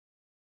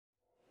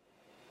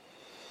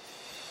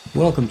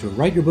Welcome to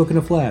Write Your Book in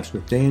a Flash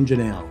with Dan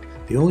Janelle,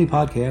 the only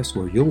podcast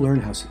where you'll learn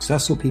how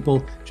successful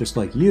people just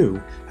like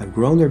you have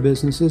grown their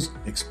businesses,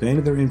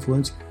 expanded their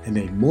influence, and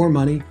made more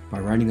money by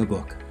writing a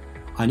book.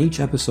 On each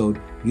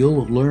episode,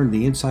 you'll learn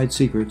the inside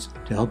secrets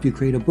to help you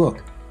create a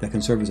book that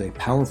can serve as a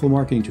powerful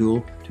marketing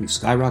tool to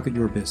skyrocket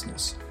your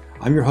business.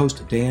 I'm your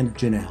host, Dan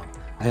Janelle.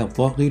 I help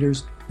thought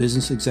leaders,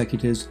 business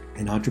executives,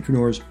 and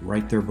entrepreneurs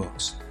write their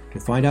books.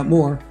 To find out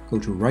more, go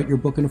to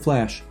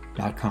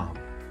writeyourbookinaflash.com.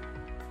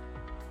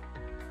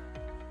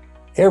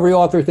 Every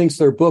author thinks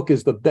their book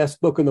is the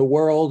best book in the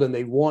world, and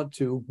they want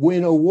to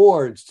win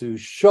awards to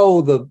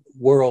show the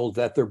world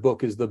that their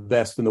book is the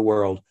best in the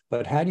world.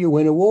 But how do you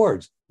win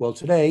awards? Well,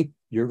 today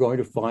you're going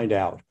to find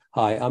out.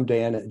 Hi, I'm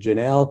Dan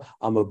Janelle.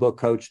 I'm a book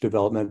coach,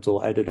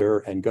 developmental editor,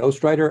 and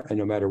ghostwriter. And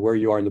no matter where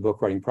you are in the book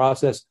writing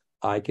process,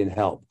 I can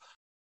help.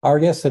 Our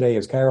guest today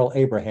is Carol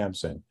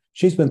Abrahamson.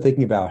 She's been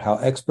thinking about how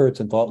experts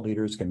and thought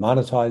leaders can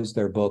monetize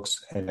their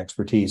books and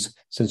expertise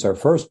since her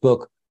first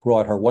book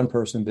brought her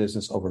one-person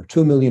business over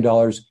 $2 million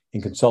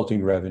in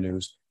consulting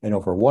revenues and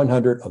over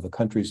 100 of the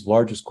country's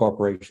largest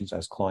corporations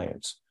as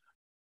clients.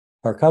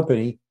 Her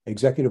company,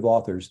 Executive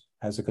Authors,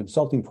 has a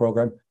consulting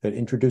program that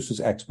introduces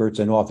experts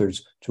and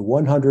authors to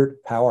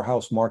 100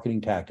 powerhouse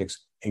marketing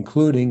tactics,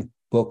 including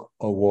book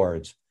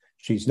awards.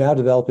 She's now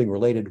developing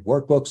related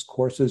workbooks,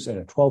 courses, and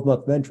a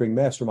 12-month mentoring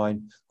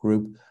mastermind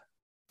group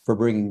for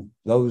bringing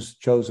those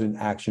chosen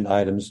action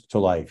items to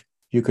life.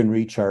 You can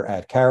reach her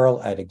at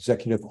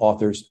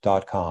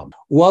carol@executiveauthors.com.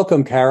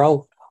 Welcome,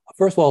 Carol.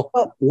 First of all,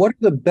 what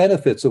are the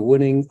benefits of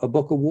winning a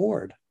book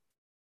award?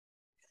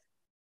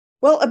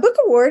 Well, a book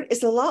award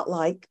is a lot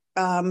like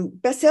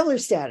bestseller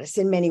status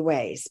in many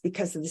ways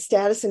because of the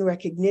status and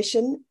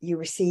recognition you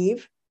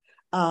receive.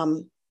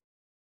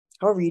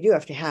 However, you do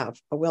have to have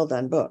a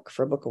well-done book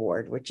for a book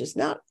award, which is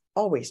not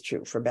always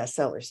true for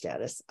bestseller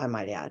status, I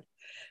might add.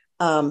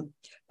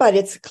 But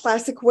it's a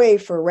classic way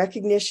for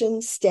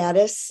recognition,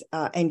 status,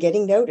 and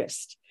getting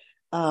noticed.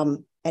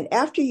 And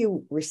after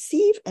you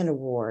receive an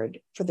award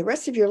for the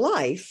rest of your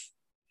life,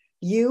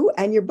 you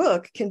and your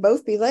book can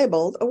both be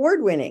labeled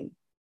award-winning,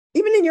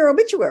 even in your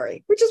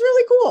obituary, which is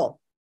really cool.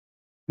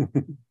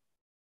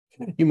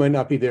 You might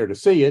not be there to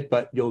see it,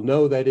 but you'll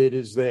know that it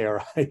is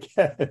there, I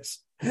guess.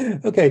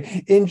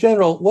 Okay. In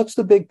general, what's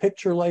the big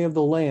picture lay of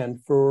the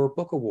land for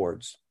book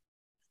awards?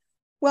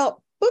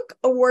 Well, book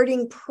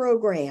awarding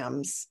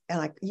programs,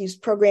 and I use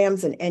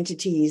programs and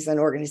entities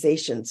and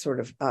organizations sort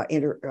of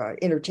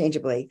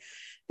interchangeably.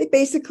 They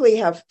basically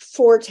have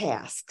 4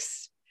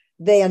 tasks.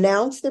 They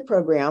announce their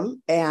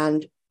program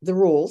and the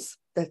rules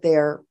that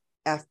they're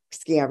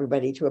asking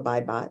everybody to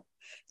abide by.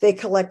 They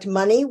collect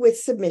money with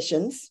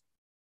submissions.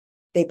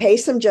 They pay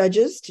some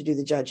judges to do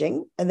the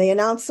judging, and they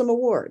announce some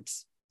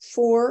awards.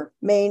 4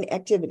 main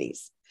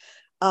activities.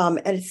 And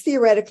it's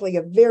theoretically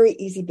a very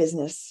easy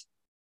business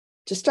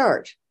to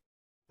start.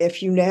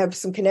 If you have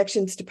some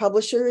connections to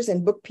publishers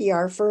and book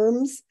PR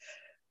firms,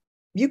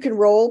 you can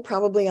roll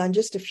probably on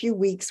just a few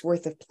weeks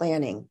worth of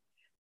planning.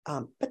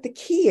 But the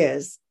key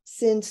is,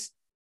 since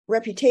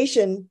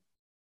reputation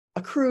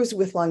accrues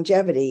with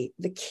longevity,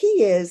 the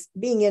key is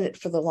being in it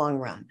for the long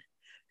run.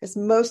 Because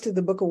most of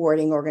the book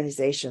awarding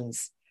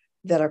organizations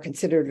that are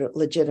considered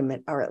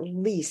legitimate are at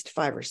least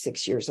 5 or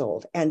 6 years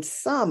old, and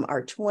some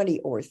are 20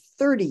 or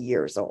 30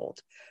 years old.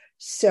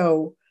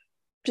 So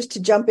just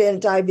to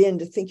dive in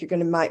to think you're going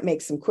to might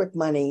make some quick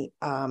money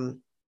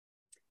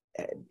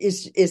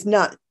is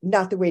not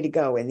the way to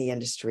go in the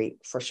industry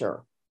for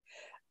sure.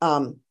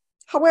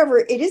 However,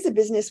 it is a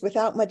business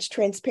without much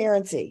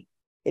transparency.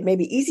 It may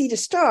be easy to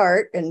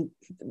start, and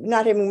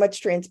not having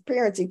much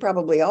transparency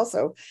probably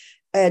also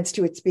adds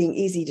to its being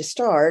easy to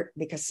start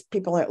because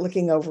people aren't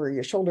looking over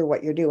your shoulder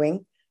what you're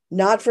doing.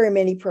 Not very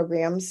many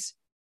programs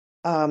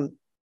tell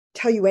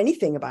you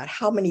anything about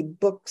how many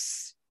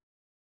books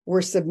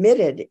were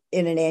submitted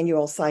in an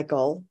annual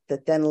cycle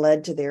that then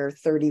led to their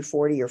 30,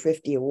 40, or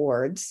 50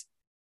 awards.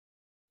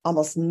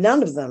 Almost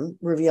none of them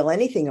reveal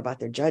anything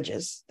about their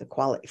judges, the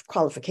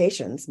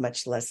qualifications,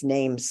 much less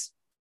names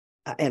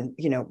and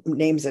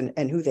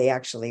who they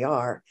actually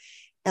are.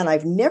 And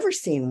I've never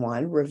seen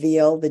one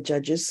reveal the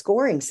judges'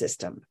 scoring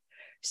system.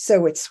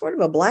 So it's sort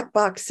of a black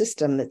box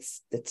system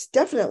that's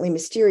definitely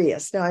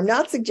mysterious. Now, I'm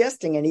not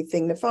suggesting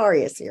anything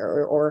nefarious here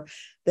or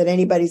that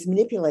anybody's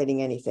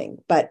manipulating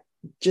anything, but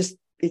just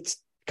it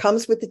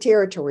comes with the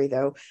territory,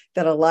 though,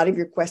 that a lot of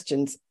your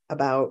questions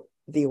about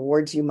the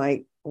awards you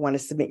might want to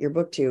submit your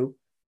book to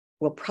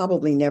will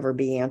probably never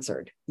be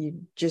answered.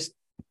 It's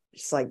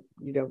like,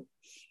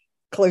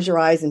 close your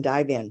eyes and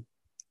dive in.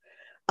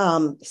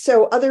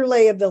 So other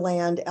lay of the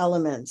land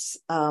elements.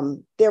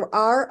 There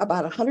are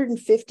about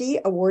 150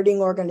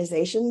 awarding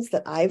organizations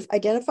that I've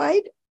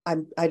identified.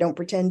 I don't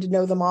pretend to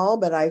know them all,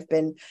 but I've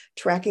been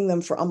tracking them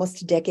for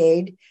almost a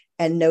decade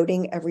and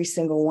noting every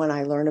single one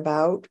I learn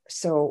about.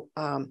 So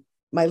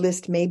my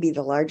list may be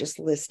the largest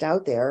list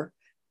out there.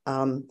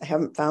 I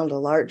haven't found a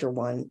larger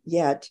one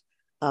yet.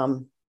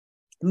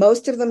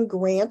 Most of them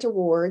grant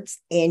awards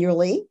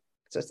annually.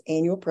 So it's an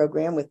annual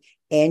program with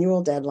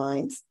annual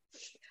deadlines.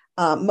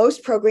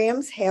 Most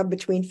programs have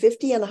between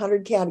 50 and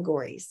 100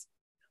 categories,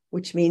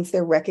 which means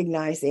they're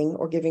recognizing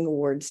or giving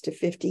awards to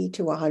 50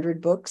 to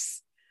 100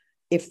 books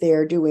if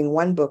they're doing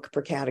one book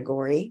per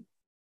category.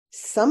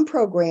 Some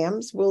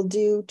programs will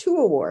do 2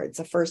 awards,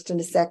 a first and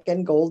a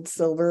second, gold,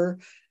 silver,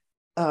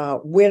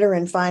 winner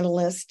and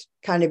finalist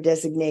kind of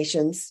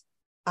designations.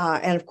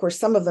 And of course,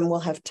 some of them will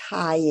have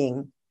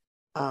tying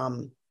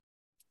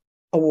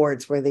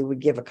awards where they would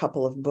give a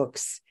couple of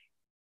books,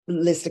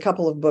 list a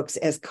couple of books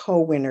as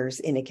co-winners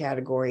in a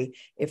category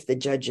if the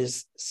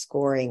judges'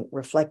 scoring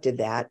reflected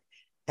that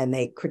and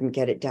they couldn't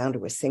get it down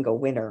to a single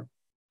winner.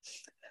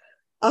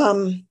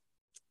 The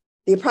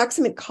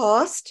approximate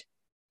cost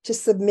to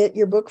submit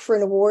your book for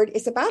an award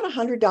is about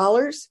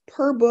 $100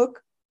 per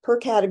book per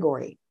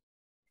category.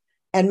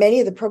 And many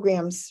of the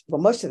programs,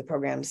 well, most of the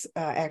programs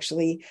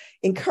actually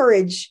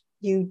encourage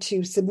you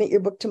to submit your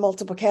book to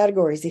multiple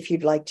categories if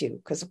you'd like to,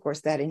 because of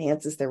course that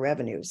enhances their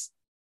revenues.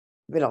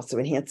 It also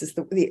enhances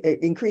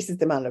increases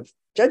the amount of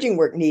judging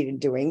work needed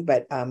doing,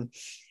 but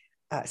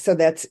so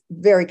that's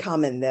very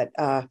common that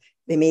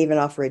they may even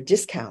offer a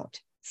discount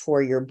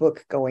for your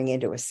book going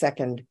into a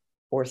second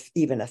or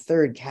even a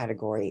third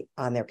category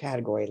on their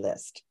category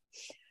list.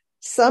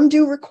 Some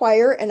do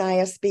require an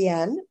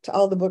ISBN to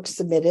all the books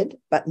submitted,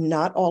 but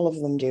not all of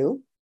them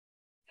do.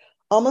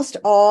 Almost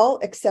all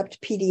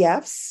accept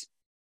PDFs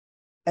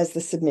as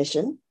the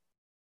submission.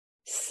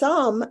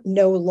 Some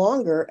no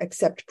longer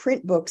accept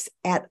print books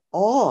at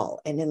all.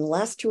 And in the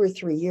last 2 or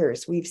 3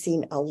 years, we've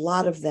seen a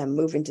lot of them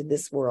move into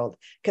this world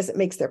because it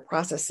makes their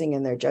processing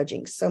and their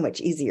judging so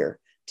much easier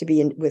to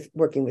be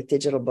working with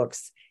digital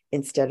books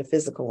instead of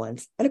physical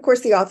ones. And of course,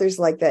 the authors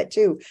like that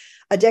too.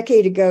 A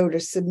decade ago, to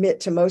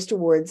submit to most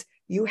awards,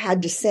 you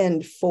had to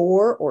send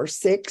 4 or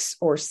 6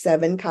 or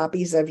 7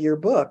 copies of your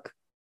book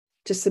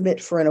to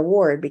submit for an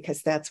award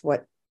because that's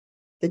what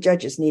the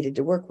judges needed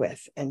to work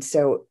with. And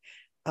so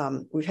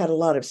we've had a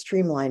lot of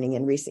streamlining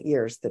in recent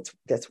years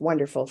that's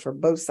wonderful for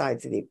both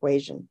sides of the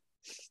equation.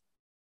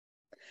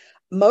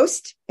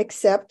 Most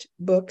accept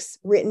books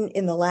written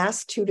in the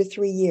last 2 to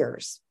 3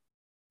 years,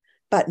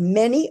 but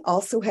many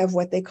also have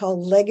what they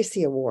call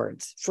legacy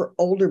awards for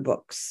older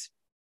books.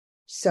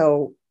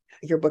 So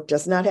your book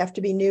does not have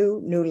to be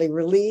newly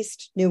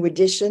released, new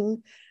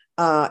edition,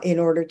 in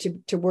order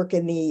to work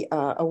in the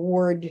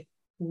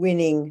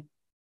award-winning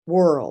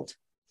world.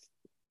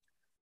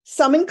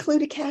 Some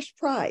include a cash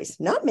prize,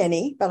 not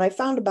many, but I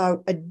found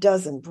about a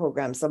dozen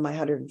programs of my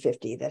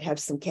 150 that have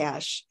some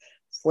cash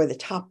for the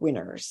top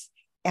winners.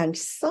 And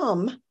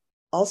some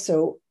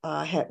also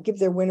give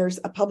their winners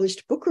a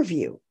published book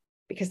review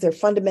because they're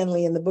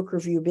fundamentally in the book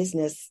review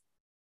business,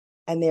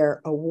 and their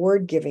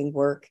award-giving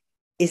work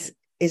is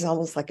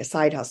almost like a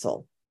side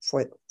hustle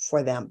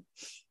for them.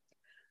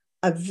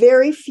 A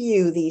very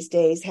few these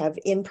days have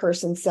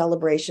in-person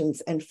celebrations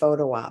and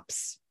photo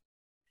ops.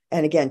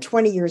 And again,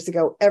 20 years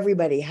ago,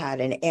 everybody had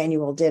an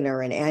annual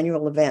dinner, an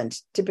annual event,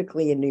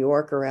 typically in New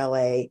York or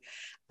LA,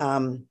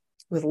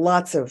 with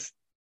lots of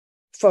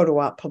photo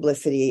op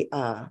publicity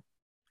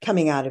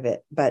coming out of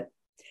it. But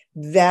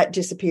that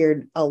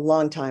disappeared a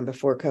long time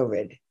before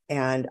COVID,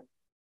 and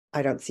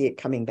I don't see it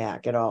coming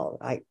back at all.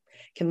 I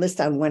can list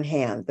on one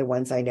hand the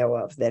ones I know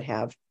of that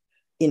have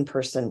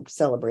in-person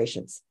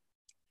celebrations.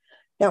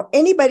 Now,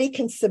 anybody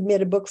can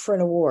submit a book for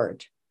an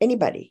award.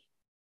 Anybody.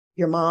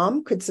 Your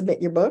mom could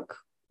submit your book.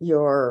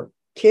 Your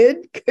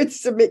kid could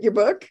submit your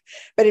book.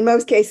 But in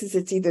most cases,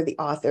 it's either the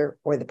author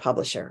or the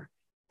publisher.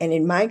 And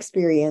in my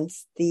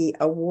experience, the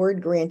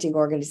award-granting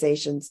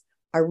organizations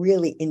are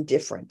really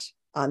indifferent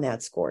on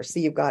that score. So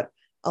you've got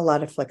a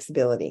lot of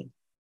flexibility.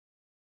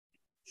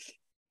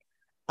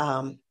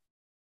 And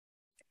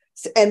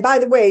by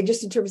the way,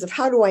 just in terms of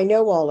how do I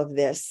know all of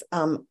this,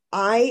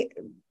 I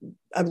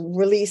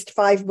released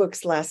 5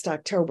 books last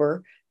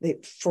October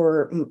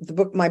for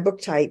my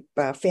book type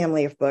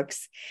family of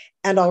books,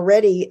 and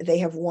already they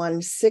have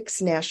won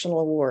 6 national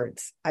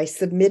awards. I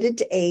submitted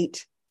to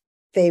 8;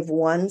 they've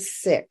won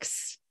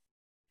 6.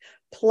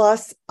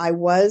 Plus, I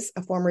was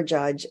a former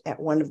judge at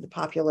one of the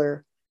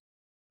popular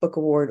book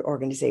award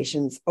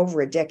organizations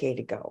over a decade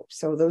ago.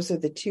 So those are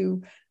the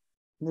 2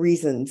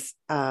 reasons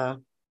that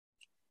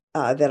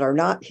are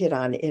not hit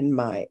on in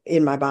my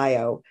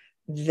bio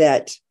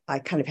that I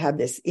kind of have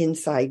this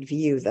inside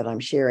view that I'm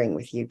sharing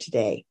with you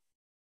today.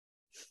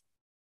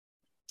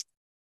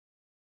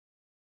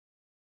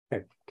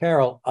 Okay,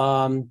 Carol,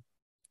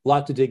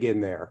 lot to dig in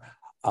there.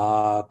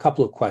 A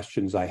couple of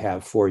questions I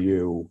have for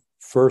you.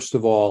 First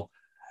of all,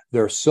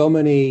 there are so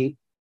many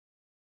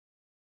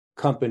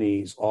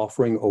companies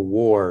offering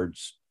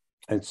awards,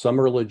 and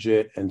some are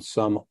legit and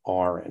some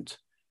aren't.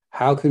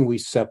 How can we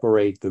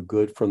separate the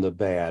good from the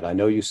bad? I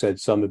know you said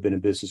some have been in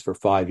business for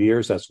 5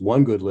 years. That's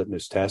one good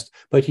litmus test.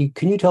 But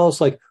can you tell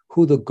us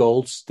who the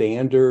gold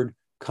standard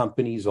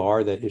companies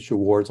are that issue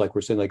awards? Like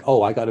we're saying,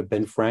 oh, I got a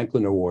Ben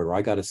Franklin award or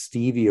I got a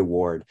Stevie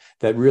award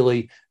that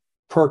really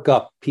perk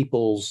up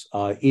people's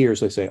ears.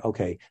 They say,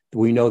 okay,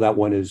 we know that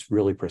one is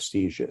really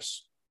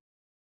prestigious.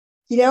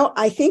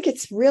 I think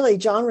it's really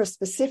genre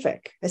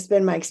specific, has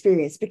been my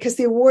experience, because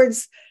the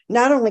awards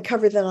not only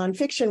cover the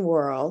nonfiction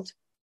world,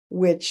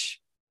 which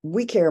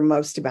we care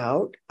most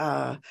about,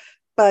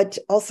 but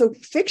also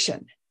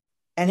fiction,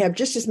 and have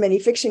just as many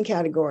fiction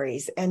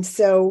categories. And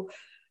so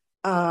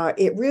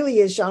it really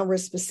is genre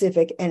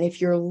specific. And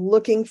if you're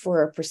looking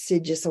for a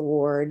prestigious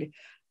award,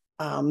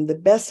 the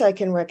best I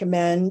can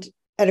recommend,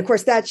 and of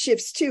course that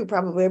shifts too,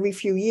 probably every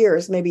few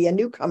years, maybe a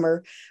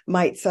newcomer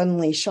might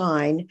suddenly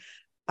shine.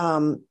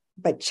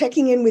 But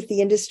checking in with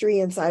the industry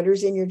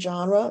insiders in your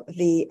genre,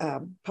 the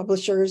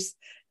publishers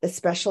that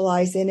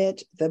specialize in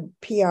it, the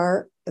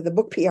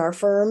book PR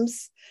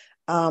firms,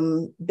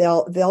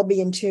 they'll be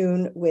in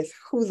tune with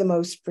who the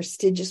most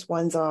prestigious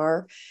ones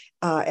are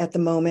at the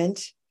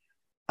moment.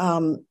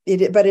 But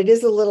it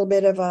is a little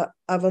bit of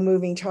a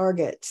moving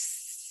target,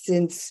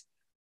 since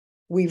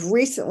we've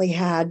recently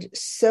had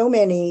so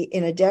many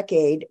in a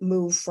decade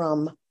move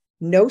from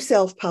no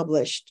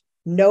self-published,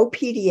 no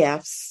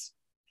PDFs,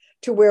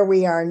 to where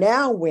we are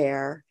now,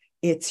 where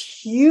it's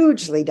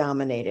hugely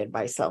dominated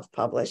by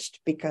self-published,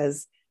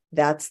 because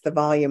that's the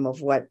volume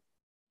of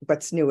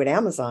what's new at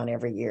Amazon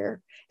every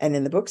year and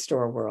in the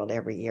bookstore world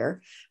every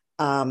year,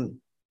 in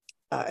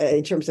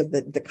terms of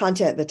the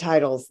content, the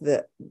titles,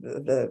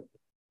 the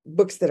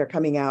books that are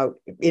coming out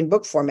in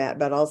book format,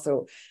 but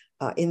also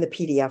in the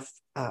PDF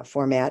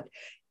format.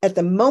 At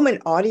the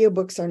moment,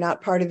 audiobooks are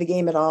not part of the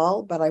game at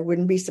all, but I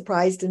wouldn't be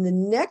surprised in the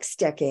next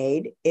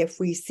decade if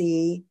we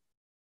see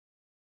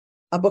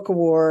a book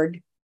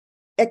award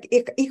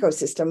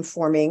ecosystem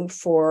forming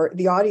for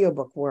the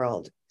audiobook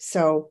world.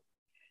 So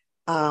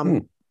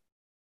I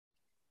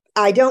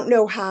don't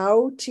know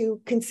how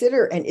to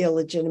consider an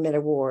illegitimate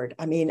award.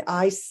 I mean,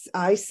 I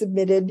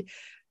submitted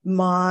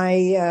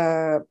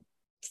my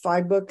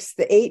 5 books.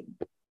 The 8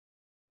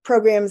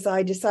 programs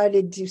I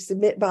decided to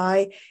submit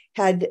by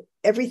had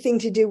everything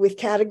to do with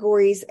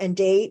categories and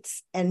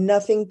dates, and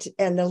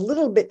and a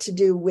little bit to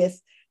do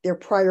with their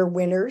prior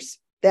winners.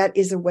 That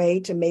is a way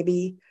to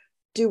maybe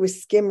do a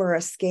skim or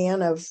a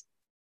scan of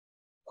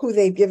who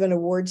they've given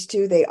awards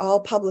to. They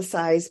all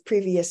publicize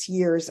previous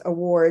year's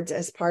awards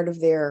as part of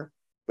their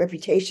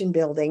reputation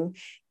building.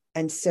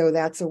 And so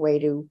that's a way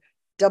to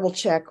double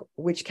check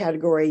which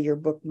category your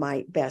book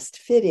might best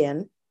fit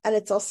in. And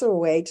it's also a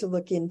way to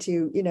look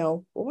into,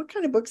 what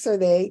kind of books are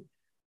they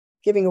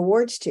giving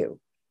awards to?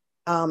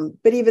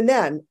 But even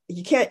then,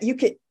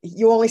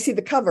 you only see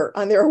the cover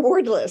on their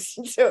award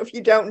list. So if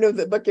you don't know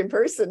the book in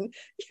person,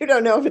 you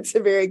don't know if it's a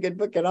very good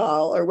book at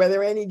all, or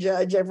whether any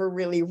judge ever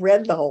really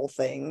read the whole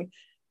thing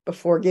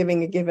before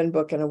giving a given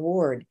book an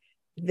award.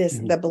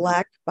 The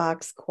black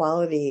box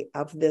quality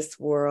of this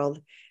world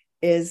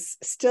is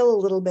still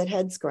a little bit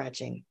head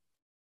scratching.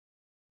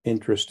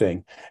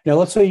 Interesting. Now,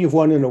 let's say you've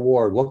won an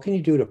award. What can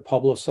you do to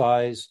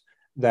publicize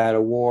that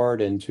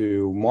award and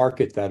to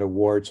market that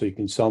award so you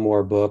can sell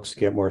more books,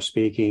 get more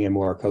speaking and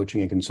more coaching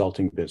and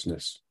consulting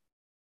business?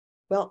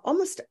 Well,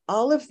 almost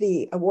all of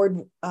the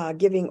award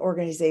giving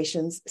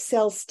organizations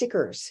sell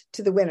stickers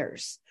to the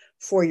winners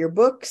for your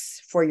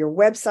books, for your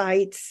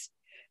websites.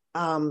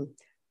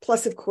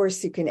 Plus, of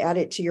course, you can add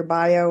it to your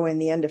bio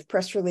and the end of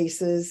press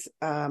releases.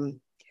 In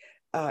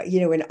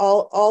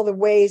all the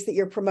ways that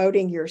you're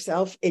promoting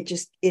yourself,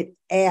 it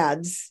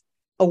adds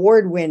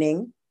award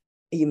winning.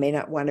 You may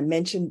not want to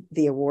mention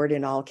the award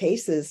in all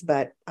cases,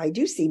 but I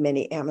do see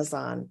many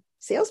Amazon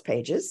sales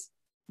pages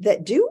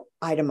that do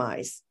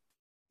itemize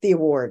the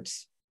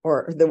awards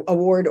or the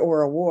award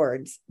or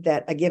awards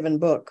that a given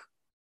book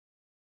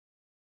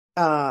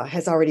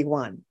has already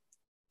won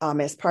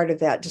as part of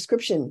that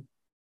description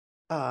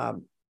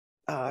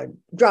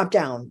drop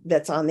down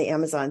that's on the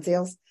Amazon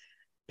sales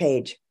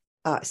page.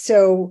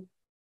 So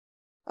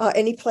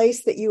any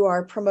place that you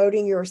are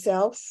promoting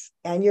yourself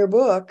and your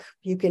book,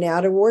 you can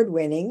add award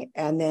winning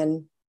and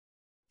then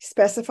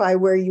specify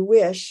where you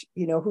wish,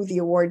 who the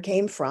award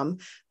came from.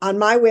 On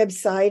my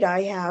website,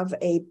 I have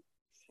a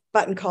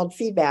button called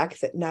feedback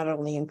that not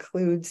only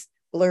includes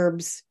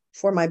blurbs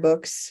for my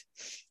books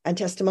and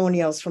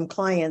testimonials from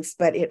clients,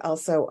 but it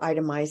also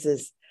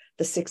itemizes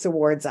the 6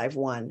 awards I've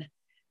won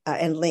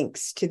and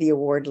links to the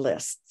award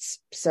lists.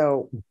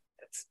 So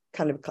it's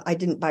I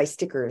didn't buy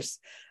stickers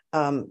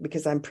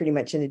because I'm pretty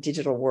much in a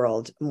digital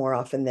world more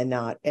often than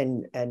not.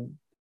 And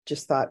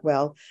just thought,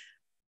 well,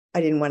 I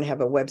didn't want to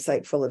have a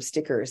website full of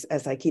stickers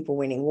as I keep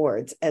winning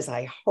awards, as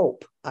I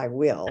hope I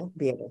will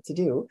be able to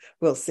do.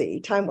 We'll see.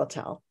 Time will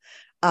tell.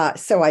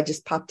 So I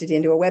just popped it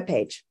into a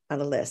webpage on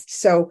a list.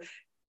 So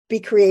be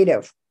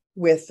creative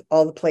with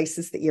all the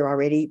places that you're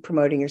already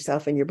promoting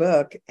yourself in your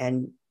book,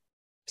 and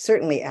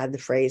certainly add the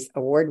phrase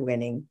award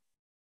winning,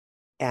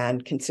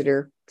 and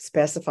consider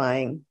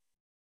specifying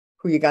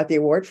who you got the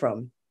award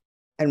from,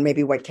 and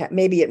maybe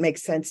maybe it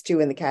makes sense too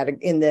in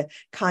the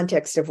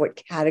context of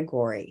what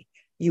category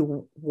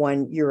you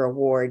won your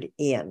award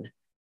in,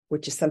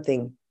 which is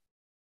something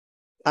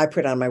I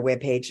put on my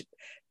webpage.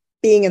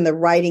 Being in the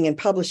writing and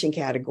publishing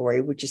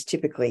category, which is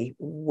typically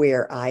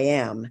where I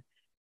am,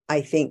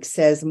 I think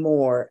says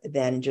more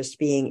than just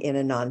being in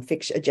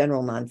a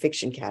general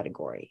nonfiction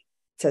category.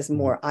 says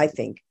more, I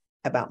think,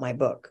 about my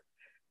book.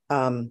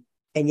 And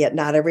yet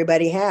not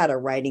everybody had a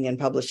writing and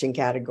publishing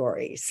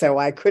category. So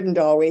I couldn't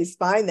always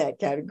find that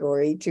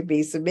category to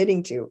be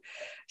submitting to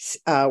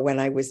when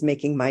I was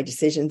making my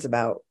decisions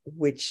about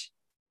which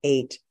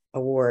 8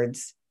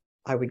 awards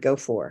I would go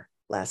for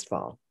last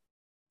fall.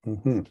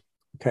 Mm-hmm.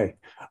 Okay.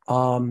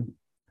 I'm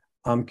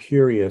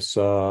curious,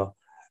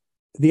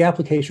 the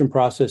application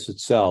process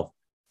itself,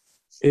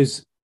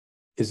 is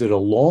it a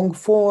long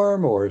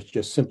form, or it's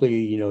just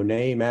simply,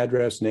 name,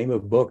 address, name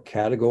of book,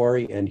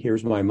 category, and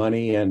here's my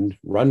money and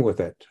run with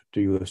it? Do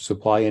you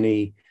supply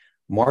any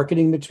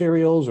marketing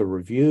materials or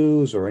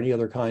reviews or any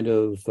other kind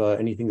of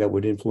anything that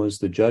would influence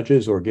the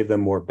judges or give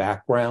them more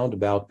background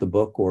about the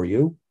book or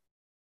you?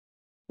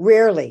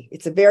 Rarely.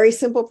 It's a very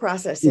simple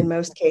process in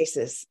most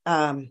cases.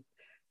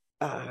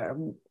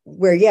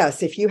 Where,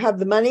 yes, if you have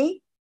the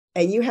money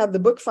and you have the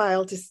book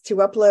file to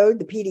upload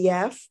the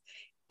PDF,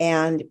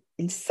 and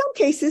in some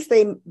cases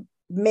they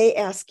may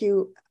ask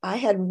you, I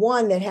had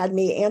one that had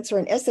me answer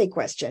an essay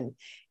question.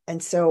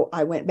 And so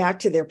I went back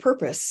to their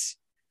purpose,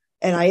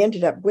 and I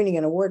ended up winning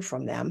an award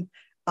from them.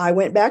 I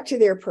went back to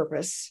their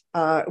purpose,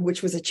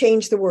 which was a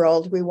change the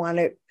world. We want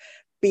to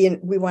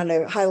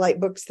highlight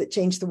books that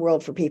change the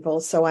world for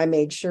people. So I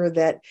made sure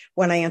that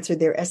when I answered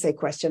their essay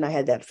question, I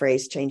had that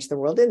phrase, change the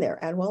world, in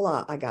there. And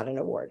voila, I got an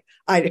award.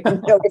 I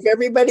don't know if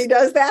everybody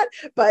does that,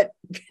 but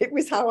it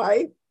was how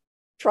I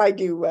tried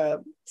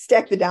to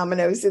stack the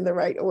dominoes in the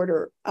right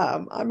order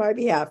on my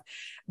behalf.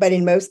 But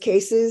in most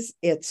cases,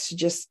 it's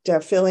just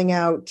filling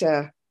out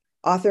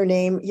author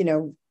name,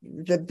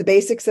 the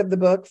basics of the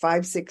book,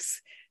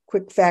 5-6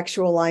 quick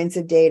factual lines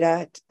of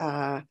data,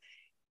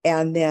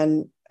 and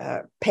then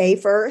pay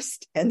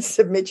first and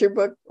submit your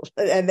book,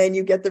 and then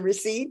you get the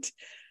receipt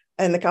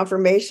and the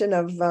confirmation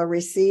of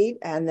receipt,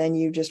 and then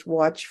you just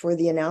watch for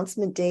the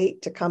announcement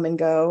date to come and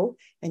go,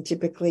 and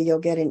typically you'll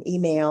get an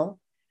email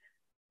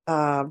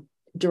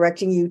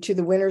directing you to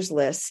the winners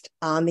list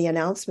on the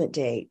announcement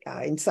date.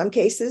 In some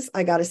cases,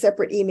 I got a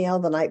separate email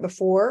the night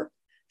before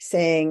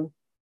saying,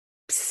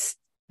 this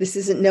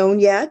isn't known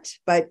yet,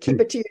 but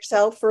keep it to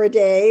yourself for a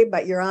day,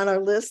 but you're on our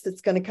list. It's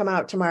going to come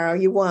out tomorrow.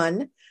 You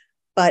won.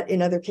 But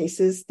in other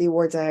cases, the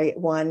awards I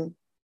won,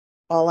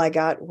 all I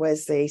got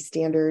was a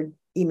standard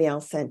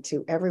email sent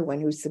to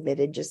everyone who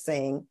submitted, just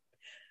saying,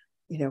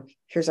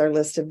 here's our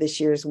list of this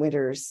year's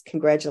winners.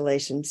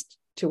 Congratulations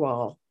to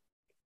all.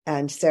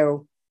 And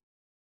so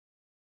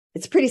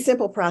it's a pretty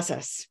simple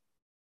process.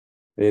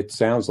 It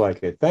sounds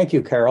like it. Thank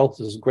you, Carol. This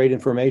is great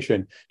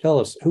information. Tell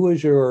us, who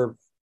is your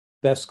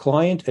best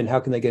client and how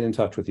can they get in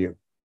touch with you?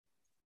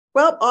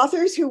 Well,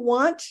 authors who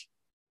want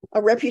a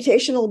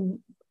reputational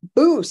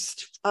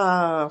boost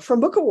from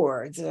book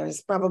awards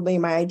is probably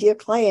my ideal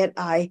client.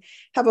 I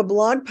have a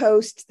blog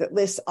post that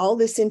lists all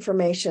this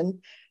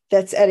information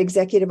that's at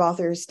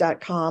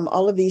executiveauthors.com.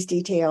 All of these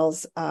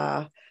details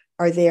are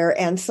there,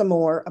 and some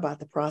more about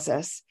the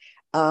process.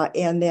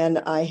 And then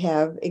I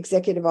have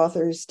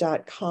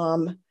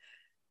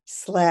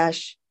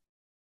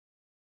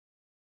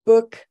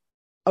executiveauthors.com/book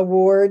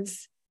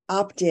awards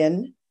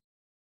opt-in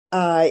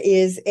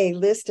is a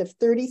list of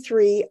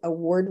 33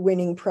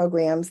 award-winning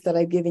programs that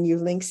I've given you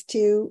links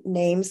to,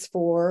 names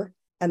for,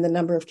 and the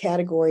number of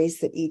categories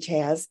that each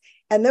has.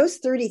 And those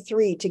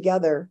 33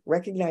 together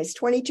recognize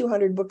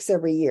 2,200 books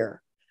every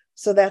year.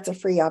 So that's a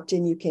free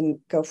opt-in you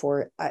can go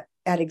for at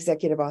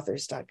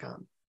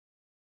executiveauthors.com.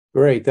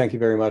 Great. Thank you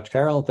very much,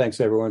 Carol. Thanks,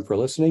 everyone, for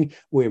listening.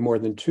 We have more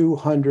than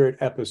 200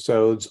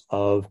 episodes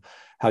of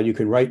how you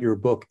can write your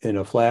book in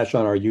a flash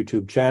on our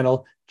YouTube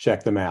channel.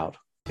 Check them out.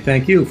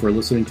 Thank you for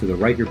listening to the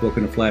Write Your Book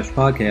in a Flash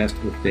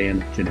podcast with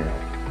Dan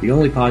Janelle, the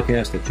only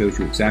podcast that shows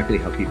you exactly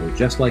how people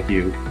just like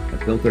you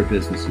have built their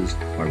businesses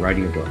by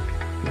writing a book.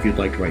 If you'd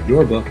like to write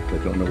your book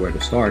but don't know where to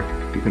start,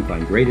 you can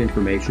find great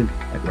information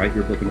at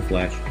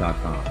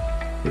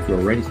writeyourbookinaflash.com. If you're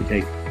ready to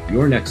take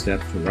your next step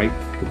to write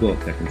the book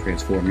that can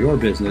transform your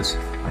business,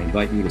 I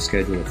invite you to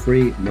schedule a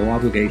free,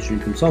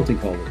 no-obligation consulting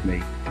call with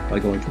me by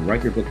going to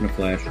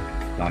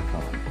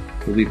writeyourbookinaflash.com.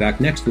 We'll be back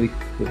next week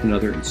with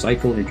another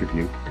insightful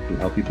interview to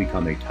help you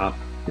become a top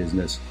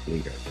business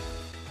leader.